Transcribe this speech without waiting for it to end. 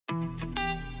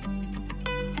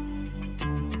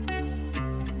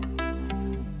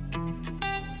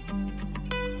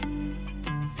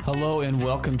Hello and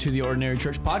welcome to the Ordinary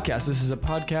Church Podcast. This is a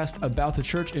podcast about the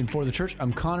church and for the church.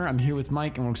 I'm Connor. I'm here with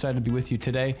Mike, and we're excited to be with you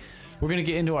today. We're going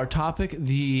to get into our topic.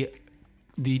 The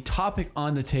topic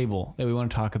on the table that we want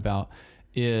to talk about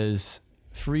is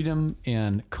freedom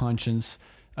and conscience,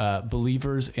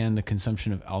 believers and the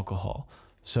consumption of alcohol.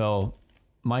 So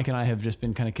Mike and I have just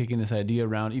been kind of kicking this idea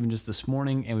around even just this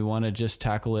morning, and we want to just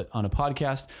tackle it on a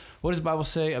podcast. What does the Bible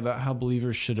say about how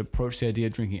believers should approach the idea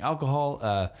of drinking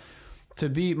alcohol?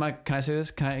 Mike, can I say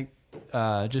this? Can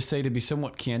I just say, to be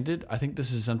somewhat candid, I think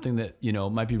this is something that,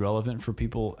 might be relevant for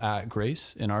people at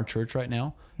Grace in our church right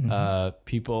now. Mm-hmm.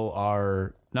 People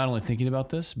are not only thinking about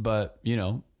this, but,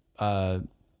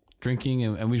 drinking,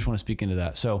 and we just want to speak into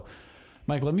that. So,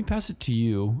 Mike, let me pass it to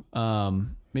you.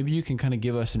 Maybe you can kind of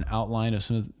give us an outline of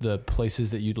some of the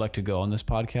places that you'd like to go on this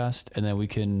podcast, and then we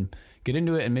can get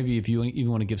into it. And maybe if you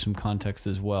even want to give some context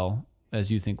as well,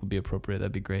 as you think would be appropriate,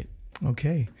 that'd be great.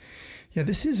 Okay. Yeah,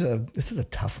 this is a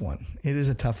tough one. It is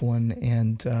a tough one.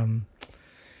 And,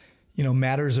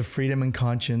 matters of freedom and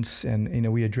conscience.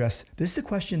 And, we address, this is the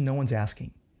question no one's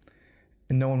asking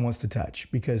and no one wants to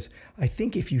touch, because I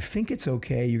think if you think it's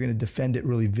okay, you're going to defend it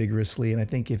really vigorously. And I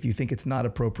think if you think it's not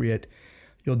appropriate,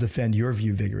 you'll defend your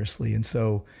view vigorously. And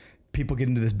so people get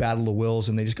into this battle of wills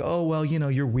and they just go, oh, well,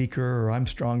 you're weaker or I'm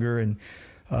stronger. And,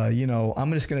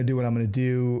 I'm just going to do what I'm going to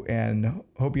do and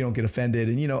hope you don't get offended.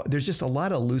 And, there's just a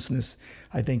lot of looseness,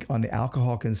 I think, on the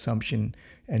alcohol consumption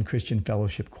and Christian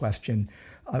fellowship question.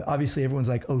 Obviously, everyone's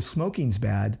like, oh, smoking's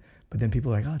bad. But then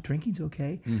people are like, oh, drinking's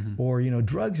okay. Mm-hmm. Or,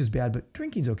 drugs is bad, but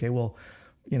drinking's okay. Well,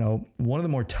 one of the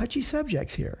more touchy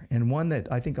subjects here, and one that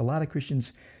I think a lot of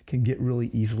Christians can get really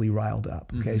easily riled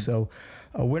up. Okay, mm-hmm. So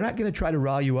we're not going to try to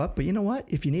rile you up, but you know what?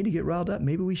 If you need to get riled up,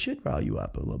 maybe we should rile you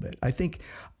up a little bit. I think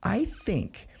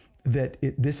that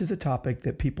this is a topic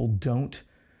that people don't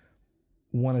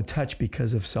want to touch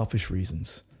because of selfish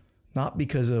reasons, not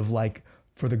because of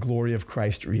for the glory of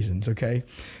Christ reasons. Okay,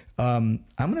 I'm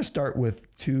going to start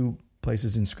with two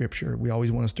places in Scripture. We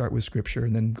always want to start with Scripture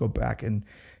and then go back and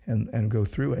go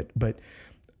through it. But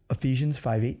Ephesians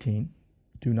 5:18,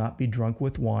 do not be drunk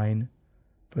with wine,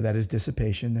 for that is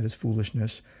dissipation, that is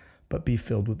foolishness, but be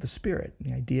filled with the Spirit.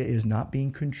 The idea is not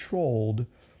being controlled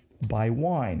by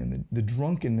wine. And the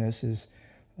drunkenness is,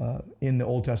 in the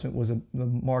Old Testament, was the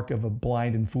mark of a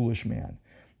blind and foolish man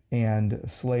and a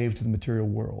slave to the material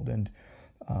world. And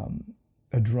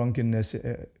a drunkenness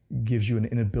gives you an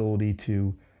inability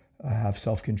to have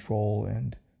self-control,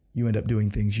 and you end up doing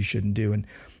things you shouldn't do. And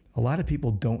a lot of people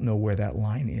don't know where that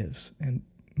line is. And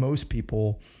most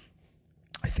people,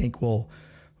 I think, will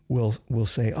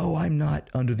say, oh, I'm not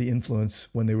under the influence,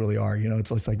 when they really are. It's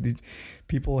just like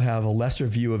people have a lesser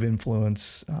view of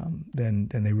influence than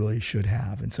they really should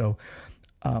have. And so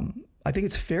I think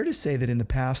it's fair to say that in the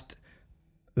past,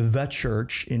 the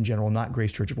church in general, not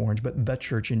Grace Church of Orange, but the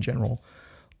church in general,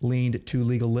 leaned too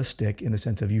legalistic in the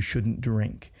sense of you shouldn't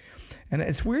drink. And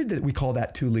it's weird that we call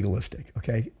that too legalistic,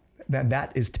 okay?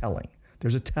 That is telling.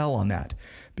 There's a tell on that,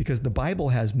 because the Bible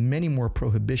has many more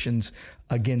prohibitions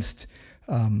against,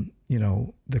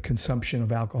 the consumption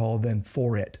of alcohol than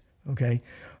for it, okay?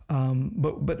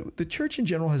 But the church in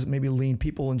general has maybe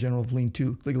people in general have leaned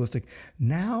too legalistic.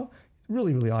 Now,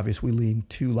 really, really obvious, we lean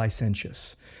too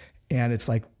licentious. And it's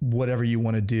like whatever you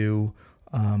want to do.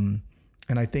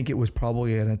 And I think it was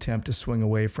probably an attempt to swing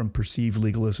away from perceived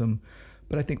legalism,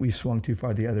 but I think we swung too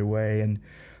far the other way. And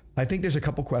I think there's a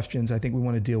couple questions I think we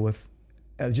want to deal with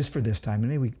just for this time. And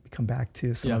maybe we come back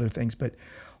to some other things, but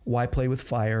why play with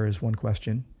fire is one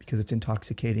question, because it's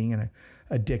intoxicating and an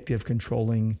addictive,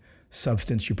 controlling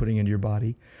substance you're putting into your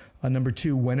body. Number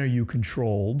two, when are you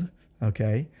controlled?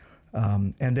 Okay.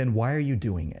 And then why are you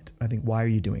doing it? I think why are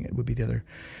you doing it would be the other.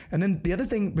 And then the other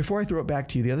thing, before I throw it back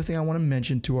to you, the other thing I want to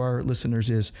mention to our listeners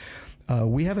is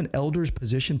we have an elder's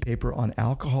position paper on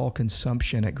alcohol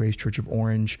consumption at Grace Church of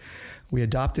Orange. We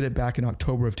adopted it back in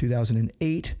October of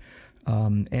 2008,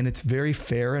 and it's very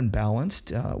fair and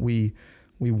balanced. We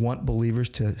want believers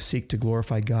to seek to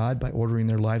glorify God by ordering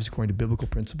their lives according to biblical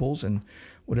principles, and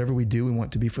whatever we do, we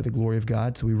want to be for the glory of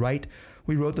God. So we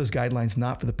wrote those guidelines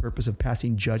not for the purpose of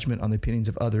passing judgment on the opinions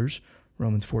of others,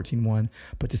 Romans 14:1,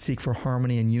 but to seek for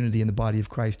harmony and unity in the body of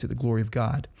Christ to the glory of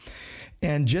God.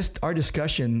 And just our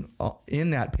discussion in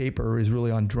that paper is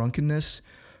really on drunkenness,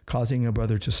 causing a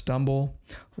brother to stumble,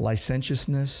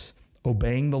 licentiousness,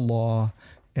 obeying the law,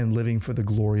 and living for the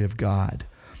glory of God.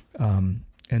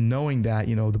 And knowing that,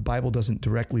 the Bible doesn't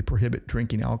directly prohibit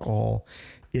drinking alcohol,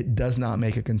 it does not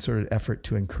make a concerted effort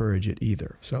to encourage it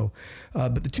either. So,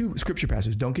 but the two scripture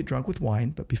passages, don't get drunk with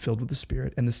wine, but be filled with the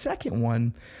Spirit. And the second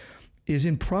one is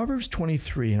in Proverbs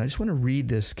 23. And I just want to read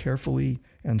this carefully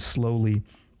and slowly.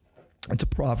 It's a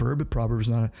proverb. A proverb is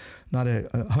not a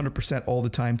 100% all the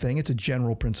time thing. It's a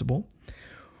general principle.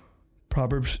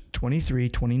 Proverbs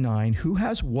 23:29. Who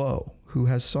has woe? Who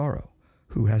has sorrow?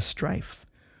 Who has strife?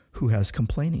 Who has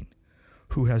complaining?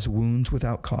 Who has wounds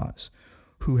without cause?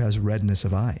 Who has redness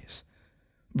of eyes?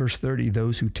 Verse 30.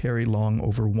 Those who tarry long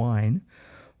over wine,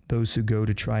 those who go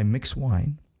to try mixed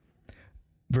wine.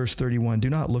 Verse 31.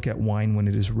 Do not look at wine when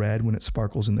it is red, when it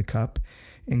sparkles in the cup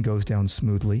and goes down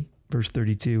smoothly. Verse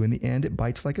 32, in the end it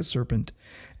bites like a serpent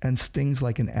and stings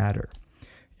like an adder.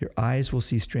 Your eyes will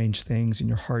see strange things and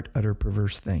your heart utter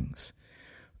perverse things.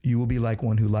 You will be like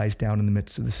one who lies down in the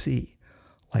midst of the sea,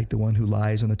 like the one who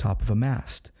lies on the top of a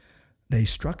mast. They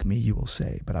struck me, you will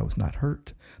say, but I was not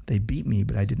hurt. They beat me,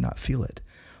 but I did not feel it.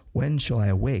 When shall I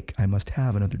awake? I must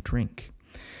have another drink.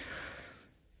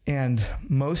 And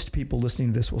most people listening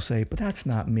to this will say, but that's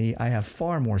not me. I have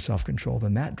far more self-control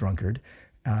than that drunkard.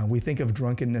 We think of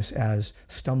drunkenness as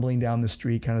stumbling down the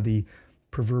street, kind of the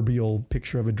proverbial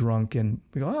picture of a drunk, and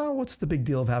we go, oh, what's the big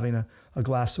deal of having a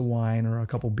glass of wine or a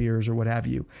couple beers or what have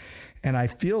you? And I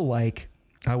feel like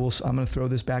I'm going to throw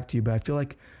this back to you, but I feel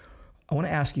like I want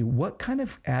to ask you, what kind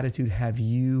of attitude have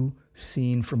you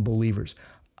seen from believers?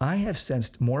 I have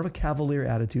sensed more of a cavalier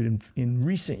attitude in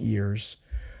recent years,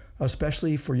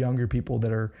 especially for younger people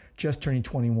that are just turning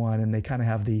 21 and they kind of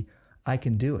have the I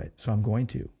can do it, so I'm going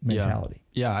to mentality.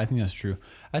 Yeah, I think that's true.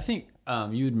 I think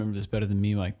you would remember this better than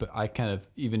me, Mike, but I kind of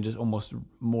even just almost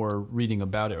more reading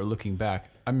about it or looking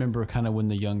back, I remember kind of when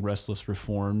the Young Restless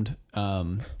Reformed,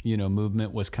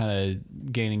 movement was kind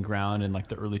of gaining ground in like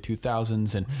the early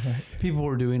 2000s, and people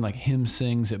were doing like hymn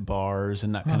sings at bars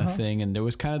and that kind of thing, and there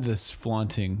was kind of this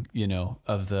flaunting,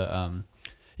 of the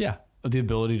of the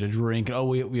ability to drink. Oh,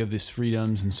 we have these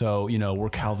freedoms, and so we're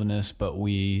Calvinists, but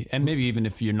and maybe even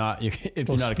if you're not a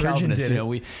Calvinist,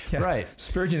 right.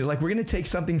 Spurgeon did. Like, we're going to take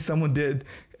something someone did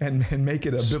and make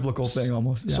it a biblical thing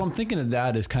almost. Yeah. So I'm thinking of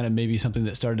that as kind of maybe something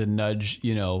that started to nudge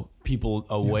people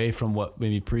away from what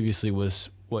maybe previously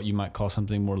was what you might call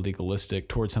something more legalistic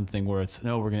towards something where it's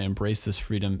no, we're going to embrace this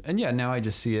freedom. And now I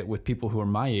just see it with people who are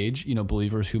my age,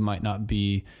 believers who might not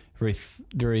be very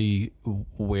very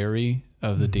wary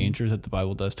of the dangers that the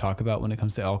Bible does talk about when it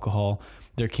comes to alcohol.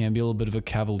 There can be a little bit of a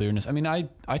cavalierness. I mean,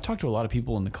 I talk to a lot of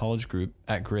people in the college group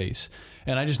at Grace,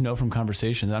 and I just know from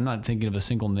conversations, I'm not thinking of a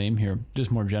single name here,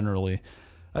 just more generally,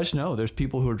 I just know there's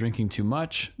people who are drinking too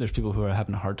much. There's people who are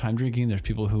having a hard time drinking. There's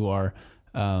people who are,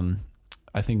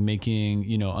 I think,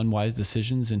 making, unwise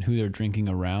decisions in who they're drinking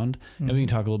around. Mm-hmm. And we can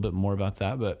talk a little bit more about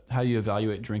that, but how do you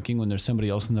evaluate drinking when there's somebody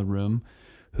else in the room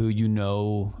who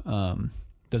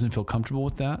doesn't feel comfortable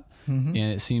with that? Mm-hmm.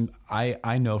 And it seems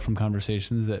I know from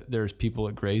conversations that there's people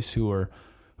at Grace who are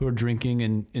drinking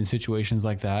in situations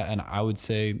like that, and I would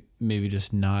say maybe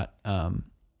just not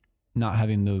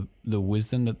having the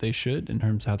wisdom that they should in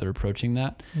terms of how they're approaching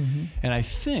that. Mm-hmm. And I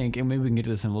think, and maybe we can get to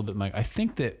this in a little bit, Mike, I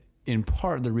think that in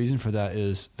part the reason for that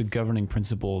is the governing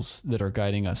principles that are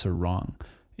guiding us are wrong.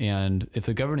 And if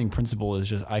the governing principle is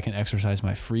just I can exercise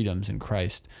my freedoms in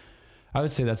Christ, I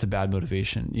would say that's a bad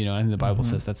motivation. I think the Bible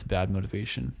says that's a bad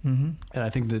motivation. Mm-hmm. And I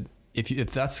think that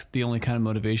if that's the only kind of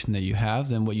motivation that you have,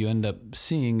 then what you end up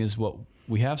seeing is what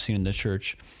we have seen in the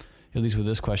church, at least with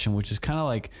this question, which is kind of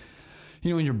like,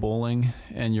 when you're bowling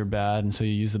and you're bad, and so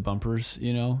you use the bumpers,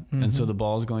 mm-hmm. and so the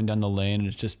ball's going down the lane and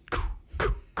it's just,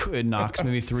 it knocks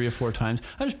maybe 3 or 4 times.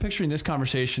 I'm just picturing this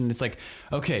conversation. It's like,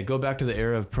 okay, go back to the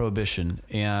era of Prohibition,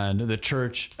 and the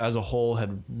church as a whole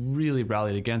had really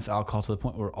rallied against alcohol to the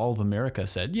point where all of America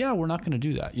said, yeah, we're not going to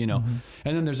do that, Mm-hmm.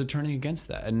 And then there's a turning against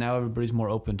that, and now everybody's more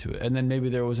open to it. And then maybe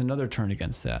there was another turn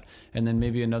against that, and then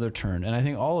maybe another turn. And I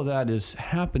think all of that is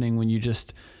happening when you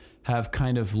just have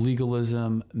kind of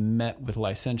legalism met with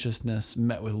licentiousness,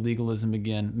 met with legalism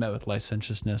again, met with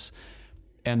licentiousness.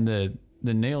 And the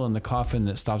nail in the coffin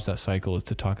that stops that cycle is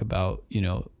to talk about,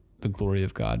 the glory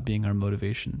of God being our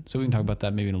motivation. So we can talk about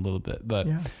that maybe in a little bit, but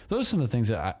those are some of the things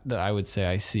that I would say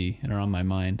I see and are on my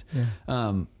mind.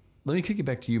 Yeah. Let me kick it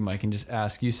back to you, Mike, and just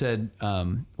ask, you said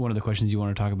one of the questions you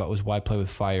want to talk about was why play with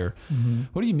fire? Mm-hmm.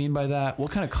 What do you mean by that? What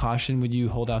kind of caution would you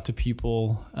hold out to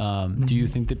people? Mm-hmm. Do you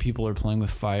think that people are playing with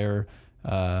fire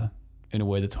in a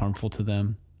way that's harmful to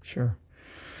them? Sure.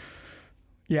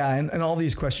 Yeah, and all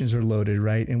these questions are loaded,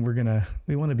 right? And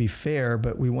we want to be fair,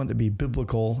 but we want to be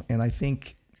biblical. And I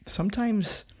think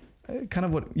sometimes, kind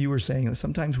of what you were saying,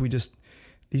 sometimes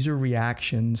these are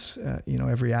reactions,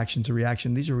 every action's a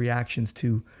reaction. These are reactions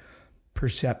to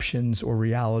perceptions or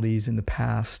realities in the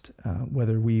past,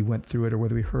 whether we went through it or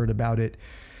whether we heard about it.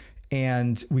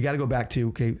 And we got to go back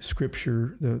to,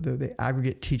 Scripture, the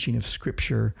aggregate teaching of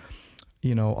Scripture.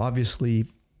 Obviously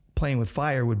playing with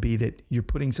fire would be that you're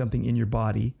putting something in your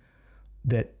body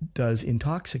that does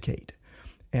intoxicate.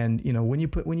 And, when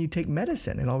you take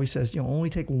medicine, it always says, only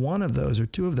take one of those or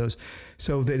two of those,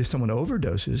 so that if someone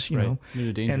overdoses,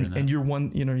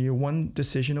 you're one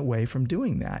decision away from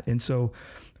doing that. And so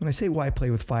when I say why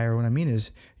play with fire, what I mean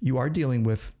is you are dealing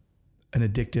with an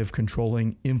addictive,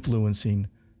 controlling, influencing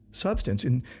substance.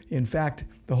 And in fact,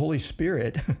 the Holy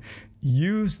Spirit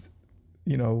used,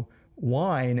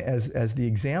 wine as the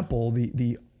example,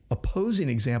 the opposing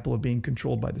example of being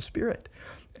controlled by the Spirit.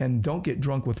 And don't get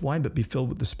drunk with wine, but be filled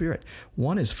with the Spirit.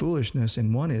 One is foolishness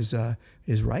and one is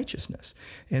righteousness.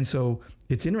 And so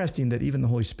it's interesting that even the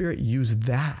Holy Spirit used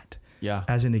that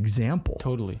as an example.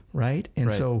 Totally. Right?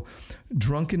 And so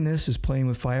drunkenness is playing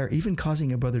with fire, even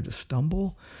causing a brother to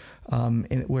stumble.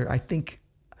 And where I think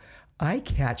I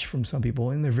catch from some people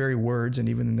in their very words and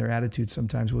even in their attitudes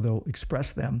sometimes where they'll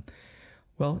express them,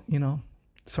 well,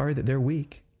 sorry that they're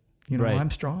weak.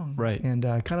 I'm strong. Right. And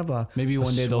kind of maybe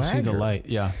one day they'll see the light.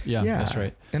 Yeah, that's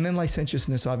right. And then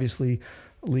licentiousness, obviously,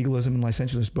 legalism and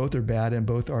licentiousness, both are bad and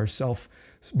both are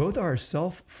self-focused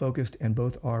and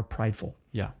both are prideful.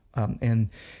 Yeah. And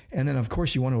then, of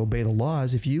course, you want to obey the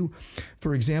laws. If you,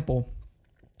 for example,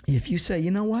 if you say,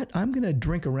 you know what, I'm going to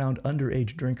drink around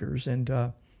underage drinkers and,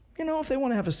 if they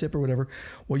want to have a sip or whatever,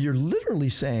 well, you're literally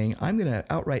saying, I'm going to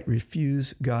outright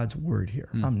refuse God's word here.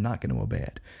 I'm not going to obey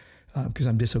it. Because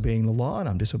I'm disobeying the law and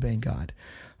I'm disobeying God.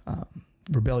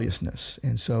 Rebelliousness.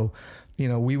 And so,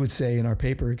 we would say in our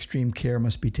paper, extreme care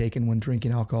must be taken when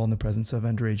drinking alcohol in the presence of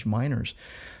underage minors.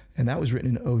 And that was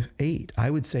written in 2008. I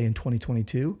would say in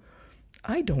 2022,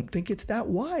 I don't think it's that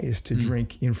wise to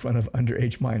drink in front of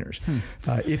underage minors.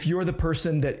 If you're the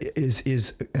person that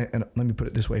is, and let me put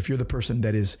it this way, if you're the person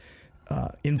that is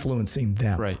influencing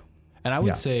them. Right. And I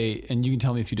would say, and you can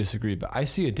tell me if you disagree, but I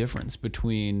see a difference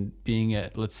between being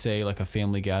at, let's say, like a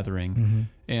family gathering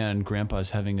and grandpa's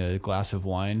having a glass of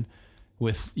wine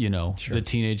with, the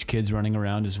teenage kids running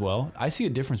around as well. I see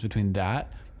a difference between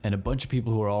that and a bunch of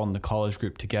people who are all in the college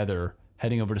group together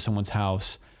heading over to someone's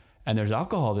house and there's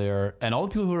alcohol there and all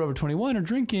the people who are over 21 are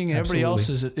drinking and everybody else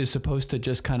is supposed to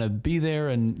just kind of be there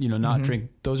and, not drink.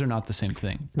 Those are not the same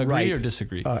thing. Agree or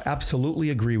disagree?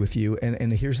 Absolutely agree with you.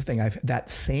 And here's the thing.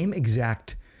 That same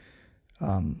exact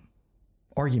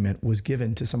argument was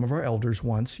given to some of our elders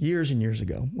once, years and years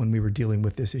ago, when we were dealing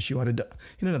with this issue in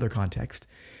another context.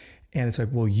 And it's like,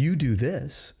 well, you do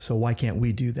this, so why can't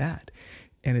we do that?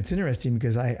 And it's interesting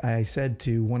because I said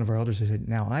to one of our elders, I said,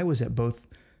 now I was at both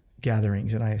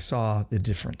gatherings and I saw the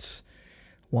difference.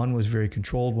 One was very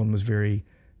controlled. One was very,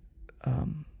 I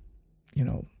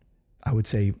would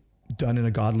say done in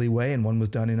a godly way. And one was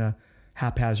done in a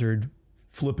haphazard,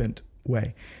 flippant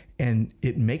way. And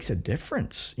it makes a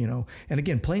difference, And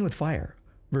again, playing with fire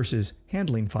versus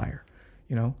handling fire.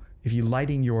 If you're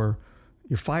lighting your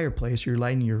fireplace, you're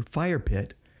lighting your fire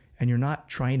pit, and you're not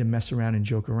trying to mess around and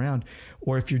joke around,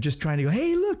 or if you're just trying to go,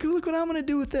 hey, look what I'm going to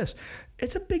do with this.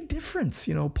 It's a big difference,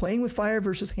 playing with fire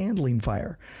versus handling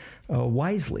fire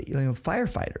wisely.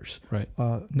 Firefighters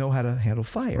know how to handle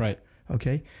fire. Right.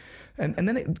 Okay. And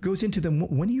then it goes into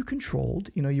when are you controlled?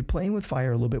 You're playing with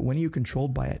fire a little bit. When are you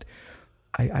controlled by it?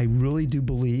 I really do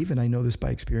believe, and I know this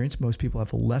by experience, most people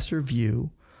have a lesser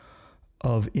view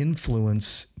of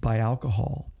influence by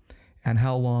alcohol and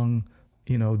how long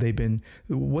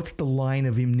what's the line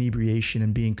of inebriation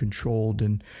and being controlled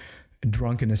and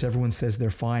drunkenness? Everyone says they're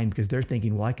fine because they're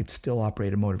thinking, well, I could still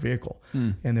operate a motor vehicle.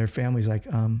 And their family's like,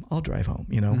 I'll drive home,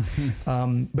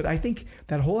 But I think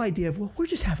that whole idea of, well, we're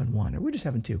just having one or we're just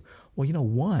having two. Well,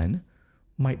 one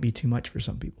might be too much for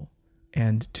some people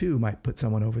and two might put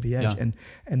someone over the edge. Yeah.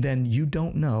 And then you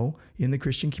don't know in the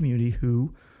Christian community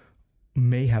who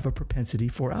may have a propensity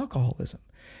for alcoholism.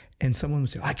 And someone would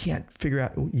say, I can't figure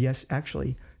out. Yes,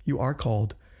 actually, you are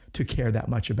called to care that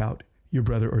much about your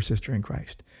brother or sister in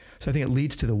Christ. So I think it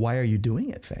leads to the why are you doing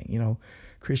it thing.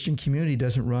 Christian community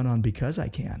doesn't run on because I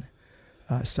can.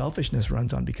 Selfishness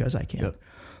runs on because I can. Yep.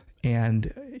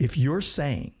 And if you're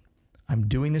saying, I'm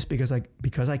doing this because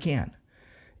I can,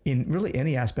 in really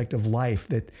any aspect of life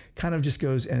that kind of just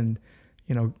goes and,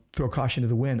 throw caution to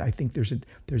the wind, I think there's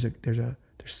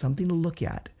something to look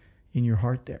at in your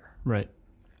heart there. Right.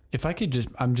 If I could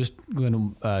I'm just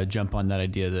going to jump on that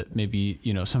idea that maybe,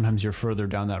 sometimes you're further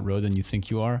down that road than you think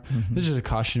you are. This is a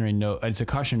cautionary note. It's a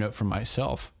cautionary note for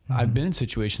myself. I've been in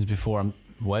situations before,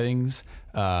 weddings,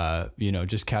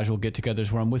 just casual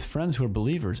get-togethers where I'm with friends who are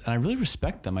believers and I really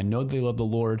respect them. I know they love the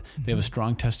Lord. They have a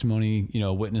strong testimony,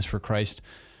 witness for Christ,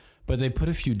 but they put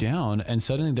a few down and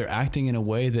suddenly they're acting in a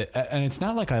way that, and it's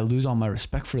not like I lose all my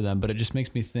respect for them, but it just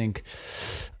makes me think,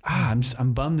 I'm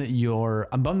bummed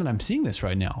that I'm seeing this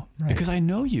right now because I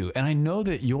know you and I know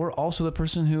that you're also the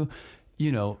person who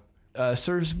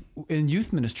serves in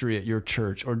youth ministry at your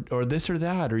church or this or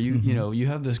that, or you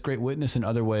have this great witness in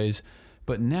other ways.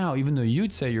 But now, even though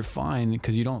you'd say you're fine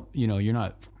because you don't, you're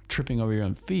not tripping over your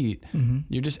own feet,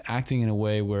 you're just acting in a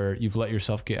way where you've let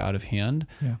yourself get out of hand.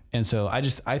 Yeah. And so I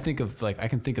think of I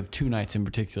can think of 2 nights in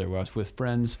particular where I was with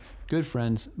friends, good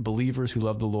friends, believers who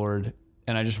love the Lord.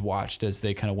 And I just watched as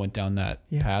they kind of went down that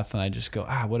path, and I just go,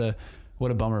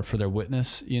 what a bummer for their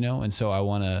witness, And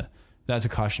so that's a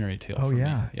cautionary tale. Oh,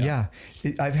 yeah.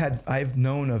 I've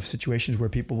known of situations where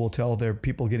people will tell their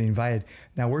people getting invited,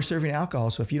 now we're serving alcohol,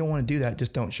 so if you don't want to do that,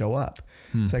 just don't show up.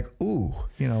 It's like,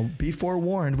 be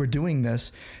forewarned, we're doing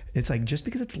this. It's like, just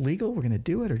because it's legal, we're going to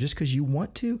do it, or just because you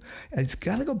want to. It's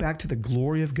got to go back to the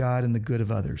glory of God and the good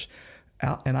of others.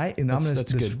 I'm going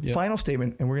to final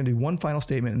statement, and we're going to do one final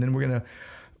statement, and then we're going to,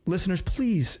 listeners,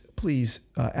 please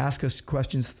ask us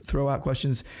questions, throw out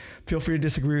questions. Feel free to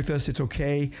disagree with us. It's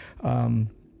okay.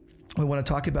 We want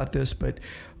to talk about this, but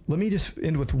let me just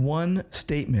end with one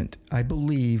statement. I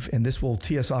believe, and this will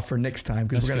tee us off for next time,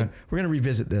 because we're going to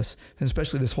revisit this, and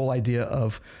especially this whole idea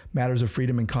of matters of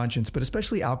freedom and conscience, but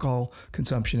especially alcohol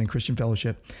consumption and Christian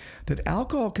fellowship. That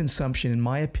alcohol consumption, in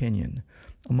my opinion,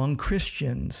 among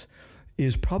Christians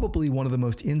is probably one of the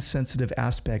most insensitive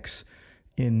aspects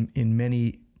in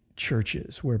many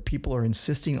churches, where people are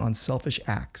insisting on selfish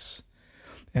acts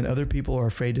and other people are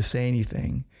afraid to say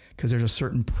anything because there's a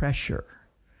certain pressure,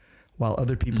 while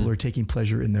other people are taking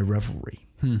pleasure in their revelry.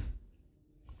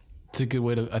 It's a good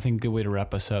way to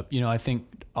wrap us up. I think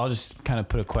I'll just kind of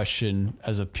put a question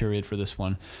as a period for this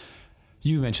one.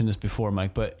 You mentioned this before,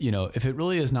 Mike, but if it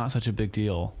really is not such a big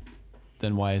deal,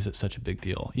 then why is it such a big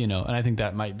deal? And I think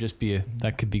that might just be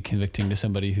that could be convicting to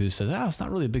somebody who says, it's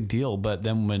not really a big deal. But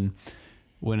then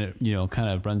when it, kind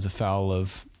of runs afoul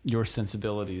of your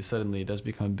sensibilities, suddenly it does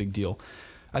become a big deal.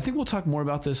 I think we'll talk more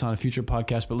about this on a future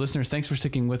podcast, but listeners, thanks for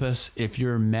sticking with us. If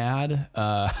you're mad,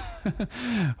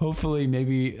 hopefully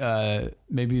maybe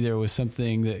there was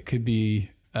something that could be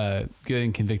good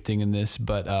and convicting in this,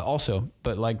 but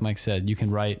like Mike said, you can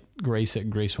write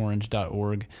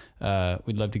grace@graceorange.org.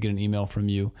 We'd love to get an email from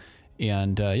you.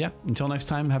 And until next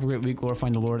time, have a great week,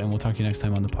 glorifying the Lord, and we'll talk to you next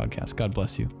time on the podcast. God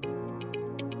bless you.